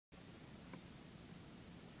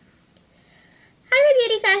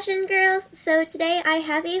fashion girls! So today I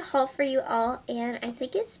have a haul for you all, and I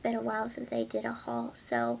think it's been a while since I did a haul,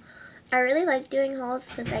 so I really like doing hauls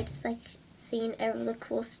because I just like seeing all the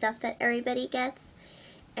cool stuff that everybody gets,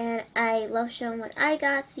 and I love showing what I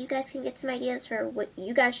got so you guys can get some ideas for what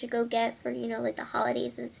you guys should go get for, you know, like the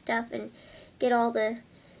holidays and stuff, and get all the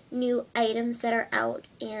new items that are out.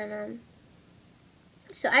 And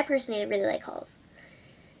so I personally really like hauls.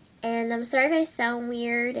 And I'm sorry if I sound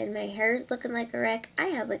weird and my hair is looking like a wreck. I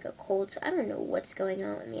have like a cold, so I don't know what's going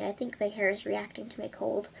on with me. I think my hair is reacting to my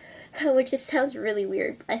cold, which just sounds really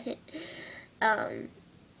weird, but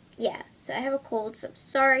yeah, so I have a cold, so I'm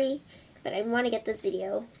sorry, but I want to get this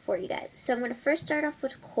video for you guys. So I'm going to first start off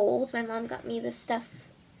with Kohls. My mom got me this stuff.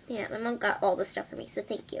 Yeah, my mom got all this stuff for me, so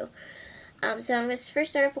thank you. So I'm going to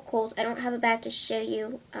first start off with Kohls. I don't have a bag to show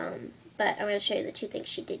you, but I'm going to show you the two things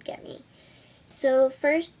she did get me. So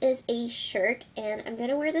first is a shirt, and I'm going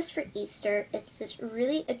to wear this for Easter. It's this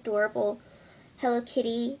really adorable Hello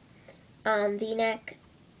Kitty V-neck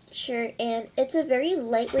shirt, and it's a very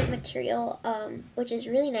lightweight material, which is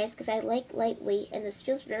really nice because I like lightweight, and this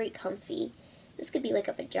feels very comfy. This could be like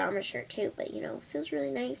a pajama shirt too, but you know, it feels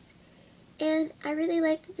really nice. And I really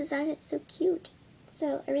like the design, it's so cute.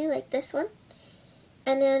 So I really like this one.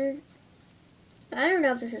 And then I don't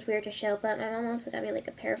know if this is weird to show, but my mom also got me like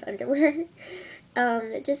a pair of underwear.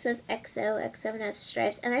 It just says XO, X7 has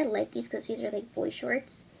stripes, and I like these because these are like boy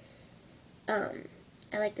shorts.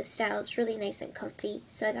 I like the style, it's really nice and comfy.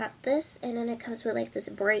 So I got this, and then it comes with like this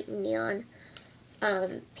bright neon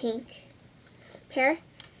pink pair.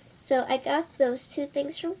 So I got those two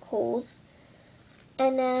things from Kohls.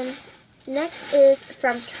 And then next is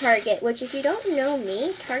from Target, which if you don't know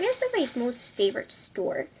me, Target is like my most favorite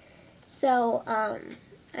store. So,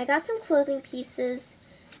 I got some clothing pieces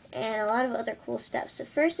and a lot of other cool stuff. So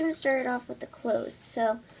first I'm going to start it off with the clothes.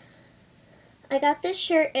 So, I got this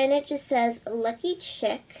shirt and it just says Lucky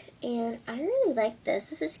Chick, and I really like this.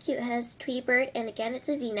 This is cute. It has Tweety Bird, and again it's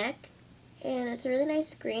a V-neck, and it's a really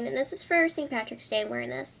nice green, and this is for St. Patrick's Day. I'm wearing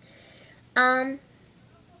this. I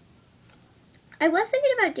was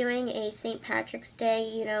thinking about doing a St. Patrick's Day,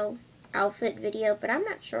 you know, outfit video, but I'm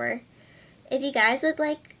not sure. If you guys would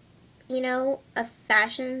like, you know, a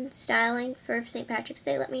fashion styling for St. Patrick's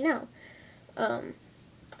Day, let me know. And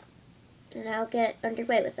I'll get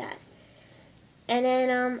underway with that. And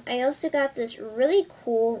then I also got this really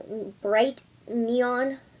cool bright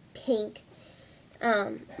neon pink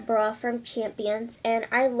bra from Champions, and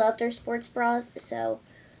I love their sports bras, so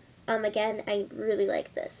again, I really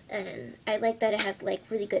like this, and I like that it has like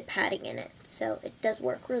really good padding in it, so it does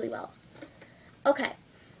work really well. Okay.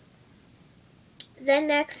 Then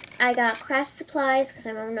next, I got craft supplies, because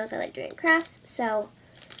my mom knows I like doing crafts. So,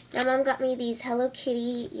 my mom got me these Hello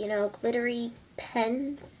Kitty, you know, glittery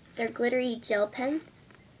pens. They're glittery gel pens.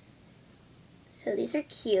 So, these are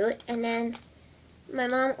cute. And then, my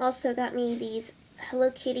mom also got me these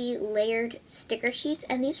Hello Kitty layered sticker sheets.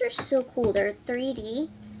 And these are so cool. They're 3D,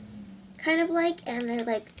 kind of like, and they're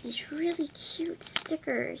like these really cute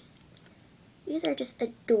stickers. These are just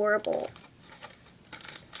adorable.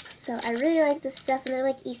 So I really like this stuff, and they're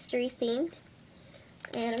like Eastery themed.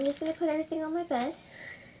 And I'm just going to put everything on my bed.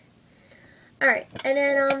 Alright, and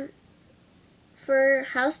then for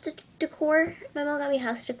house decor, my mom got me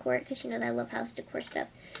house decor because you know that I love house decor stuff.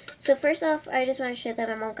 So first off, I just want to show that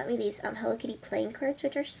my mom got me these Hello Kitty playing cards,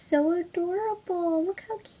 which are so adorable. Look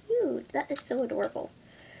how cute. That is so adorable.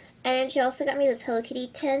 And then she also got me this Hello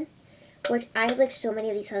Kitty tin, which I have like so many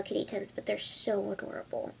of these Hello Kitty tins, but they're so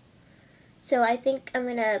adorable. So I think I'm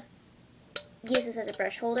going to use this as a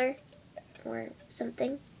brush holder or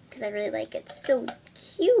something because I really like it. It's so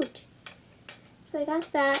cute. So I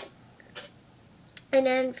got that. And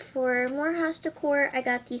then for more house decor, I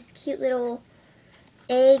got these cute little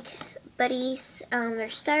egg buddies. They're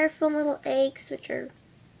styrofoam little eggs, which are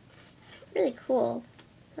really cool.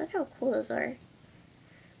 Look how cool those are.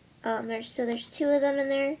 There's two of them in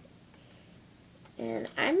there. And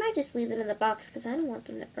I might just leave them in the box because I don't want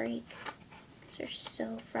them to break. They're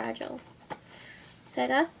so fragile. So I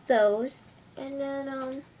got those, and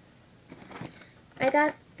then I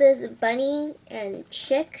got this bunny and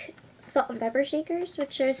chick salt and pepper shakers,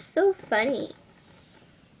 which are so funny.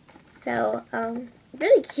 So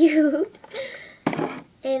really cute.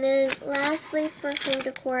 And then lastly, for home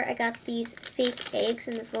decor, I got these fake eggs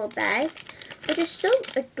in this little bag, which is so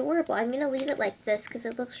adorable. I'm gonna leave it like this because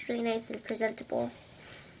it looks really nice and presentable.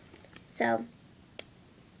 So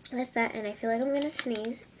that's that, and I feel like I'm going to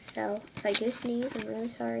sneeze, so if I do sneeze, I'm really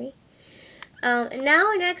sorry. And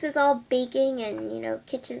now next is all baking and, you know,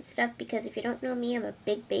 kitchen stuff, because if you don't know me, I'm a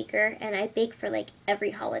big baker, and I bake for, like,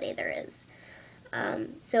 every holiday there is.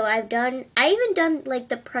 So I even done like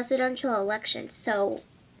the presidential election. So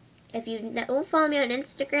if you don't follow me on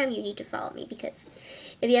Instagram, you need to follow me, because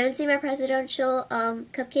if you haven't seen my presidential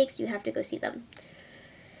cupcakes, you have to go see them.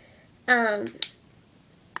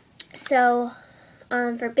 So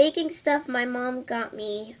for baking stuff, my mom got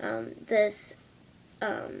me this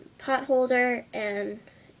pot holder and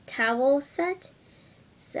towel set.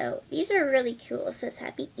 So these are really cool. It says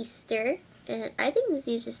Happy Easter, and I think these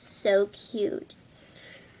are just so cute.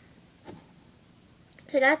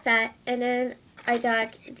 So I got that, and then I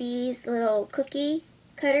got these little cookie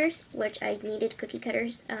cutters, which I needed cookie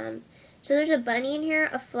cutters. So there's a bunny in here,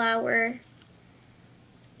 a flower,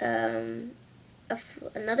 another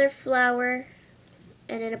flower,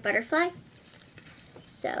 and then a butterfly.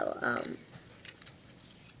 So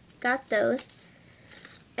got those.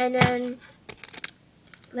 And then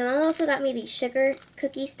my mom also got me these sugar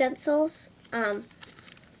cookie stencils.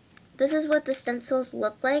 This is what the stencils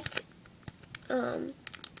look like.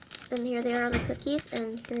 And here they are on the cookies,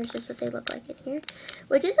 and here's just what they look like in here.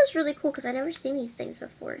 Which is just really cool, because I've never seen these things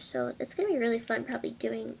before. So it's going to be really fun probably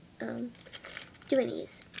doing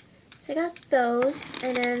these. So I got those,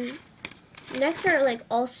 and then next are like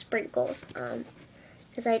all sprinkles.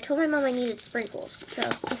 Because I told my mom I needed sprinkles, so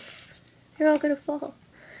they're all going to fall.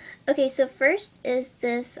 Okay, so first is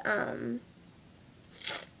this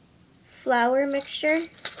flour mixture,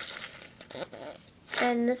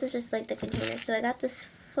 and this is just like the container. So I got this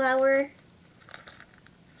flouring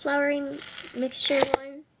mixture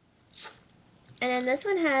one, and then this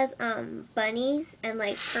one has bunnies and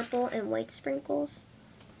like purple and white sprinkles.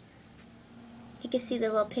 You can see the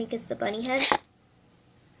little pink is the bunny head,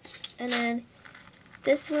 and then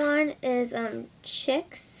this one is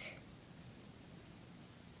chicks,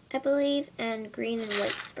 I believe, and green and white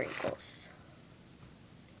sprinkles.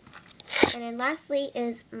 And then lastly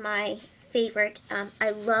is my favorite. I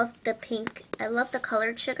love the pink. I love the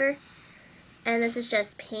colored sugar. And this is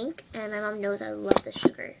just pink. And my mom knows I love the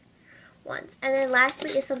sugar ones. And then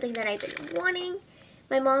lastly is something that I've been wanting.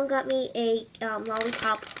 My mom got me a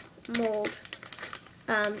lollipop mold.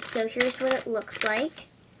 So here's what it looks like.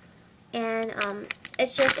 And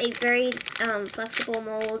it's just a very flexible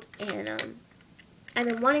mold. And I've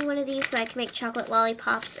been wanting one of these so I can make chocolate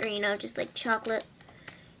lollipops, or, you know, just like chocolate,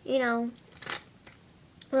 you know,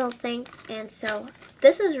 little things. And so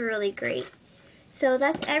this is really great. So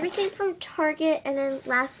that's everything from Target. And then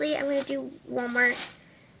lastly, I'm going to do Walmart.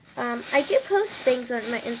 I do post things on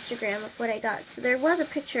my Instagram of what I got. So there was a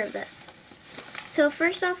picture of this. So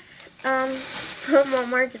first off, from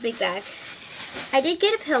Walmart, it's a big bag. I did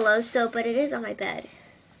get a pillow, but it is on my bed.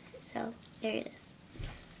 So there it is.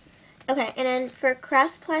 Okay, and then for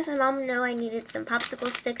craft supplies, my mom knew I needed some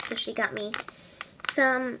popsicle sticks, so she got me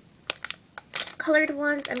some colored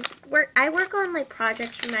ones. I work on like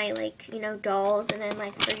projects for my, like, you know, dolls, and then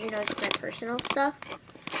like for, you know, just my personal stuff.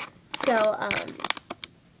 So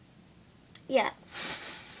yeah.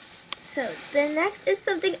 So the next is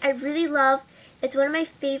something I really love. It's one of my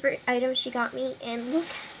favorite items she got me, and look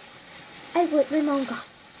at what my mom got.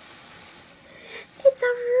 It's a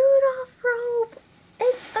Rudolph robe.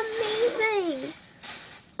 It's amazing.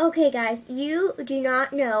 Okay, guys, you do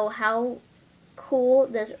not know how cool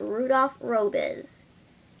this Rudolph robe is.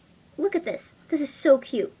 Look at this. This is so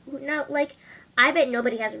cute. Now, like, I bet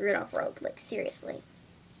nobody has a Rudolph robe. Like, seriously.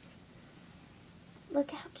 Look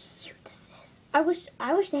how cute this is. I wish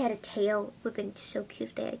they had a tail. It would have been so cute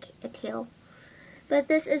if they had a tail. But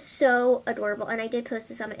this is so adorable, and I did post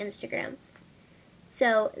this on my Instagram.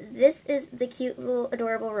 So this is the cute little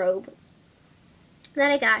adorable robe that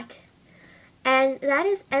I got. And that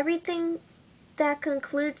is everything that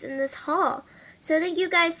concludes in this haul. So thank you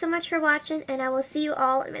guys so much for watching, and I will see you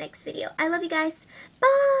all in my next video. I love you guys.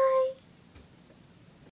 Bye!